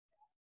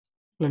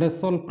Let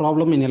us solve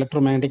problem in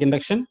electromagnetic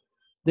induction.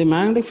 The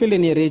magnetic field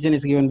in a region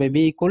is given by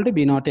B equal to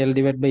B naught L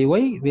divided by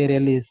Y, where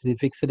L is the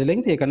fixed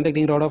length. A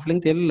conducting rod of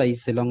length L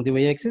lies along the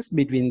y-axis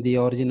between the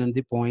origin and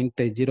the point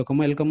 0,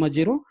 L,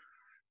 0.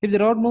 If the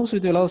rod moves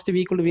with velocity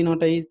V equal to V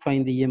naught I,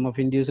 find the EMF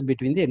induced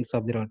between the ends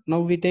of the rod. Now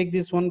we take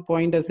this one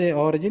point as a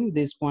origin,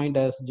 this point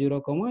as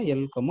 0,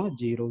 L,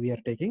 0 we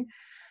are taking.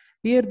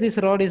 Here this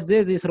rod is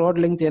there, this rod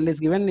length L is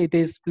given, it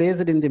is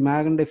placed in the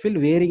magnetic field,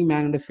 varying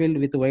magnetic field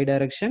with y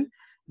direction.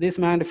 This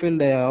magnetic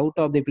field out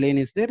of the plane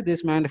is there.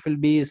 This magnetic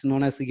field B is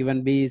known as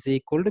given B is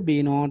equal to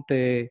B naught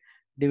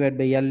divided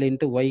by L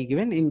into Y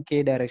given in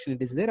K direction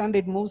it is there, and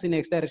it moves in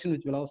X direction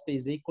which velocity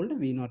is equal to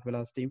V naught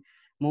velocity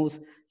moves.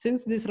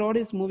 Since this rod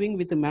is moving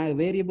with a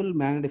variable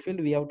magnetic field,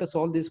 we have to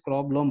solve this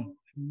problem.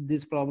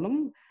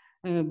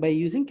 By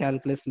using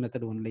calculus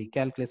method only.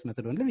 Calculus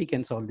method only we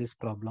can solve this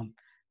problem.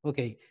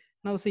 Okay.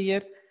 Now see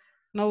here.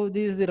 Now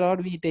this is the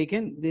rod we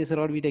taken. This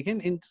rod we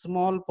taken in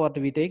small part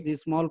we take.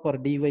 This small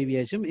part dy we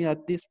assume.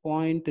 At this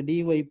point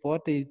dy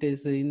part it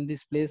is in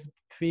this place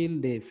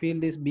field A.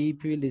 Field is B.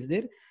 Field is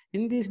there.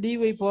 In this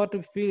dy part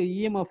field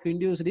EMF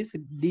induced is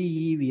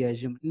dE we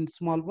assume. In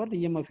small part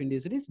EMF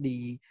induced is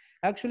dE.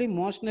 Actually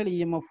motional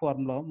EMF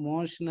formula.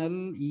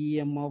 Motional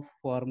EMF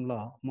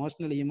formula.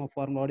 Motional EMF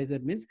formula. What is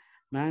that means?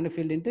 Magnetic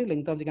field into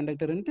length of the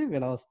conductor into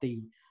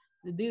velocity.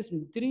 These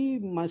three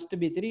must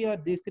be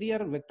these three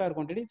are vector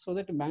quantities, so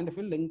that magnetic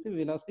field, length,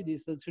 velocity,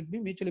 these should be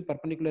mutually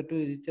perpendicular to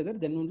each other,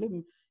 then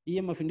only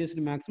EMF induced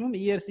maximum.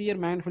 Here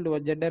magnetic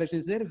field z direction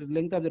is there,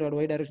 length of the rod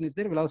y direction is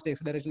there, velocity x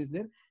direction is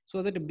there,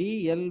 so that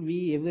B, L,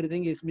 V,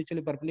 everything is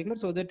mutually perpendicular,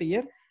 so that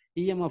here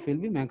EMF will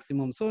be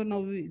maximum. So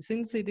now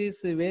since it is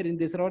where in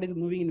this rod is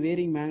moving in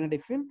varying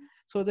magnetic field,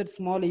 so that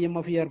small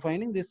EMF we are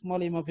finding, this small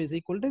EMF is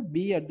equal to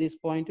B at this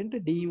point into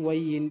dy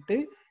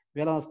into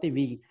velocity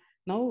V.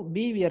 Now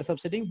B we are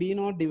substituting B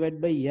naught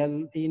divided by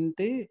L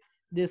into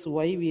this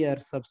Y we are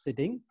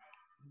substituting.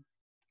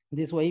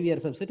 This Y we are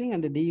substituting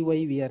and dy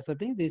we are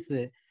substituting. This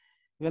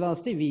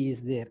velocity V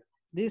is there.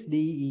 This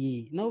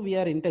dE. Now we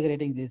are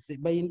integrating this.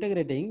 By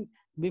integrating,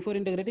 before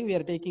integrating we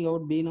are taking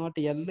out B naught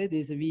L,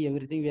 this V,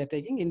 everything we are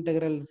taking.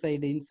 Integral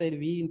side inside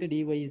V into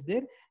dy is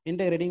there.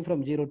 Integrating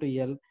from 0 to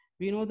L.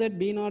 We know that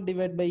B naught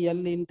divided by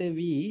L into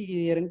V,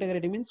 here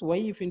integrating means Y,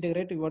 if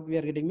integrate what we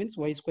are getting means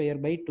Y square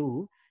by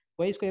 2.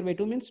 Y square by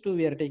 2 means 2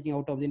 we are taking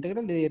out of the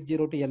integral, there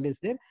 0 to L is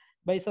there.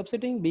 By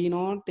substituting B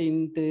naught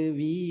into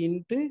V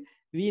into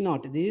V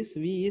naught, this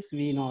V is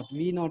V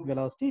naught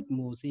velocity it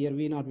moves, here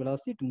V naught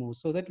velocity it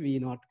moves, so that V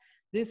naught,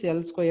 this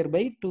L square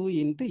by 2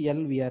 into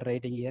L we are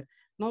writing here.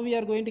 Now we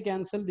are going to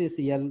cancel this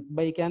L.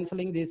 By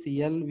cancelling this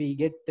L we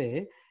get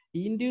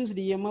induced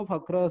EMF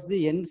across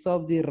the ends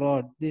of the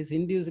rod. This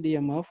induced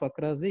EMF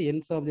across the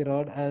ends of the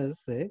rod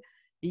as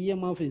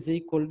EMF is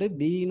equal to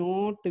B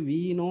naught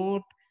V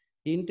naught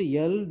into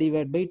L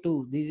divided by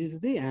 2. This is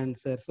the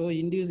answer. So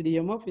induced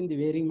EMF in the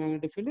varying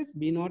magnetic field is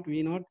B naught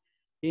V naught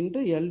into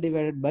L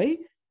divided by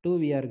 2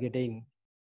 we are getting.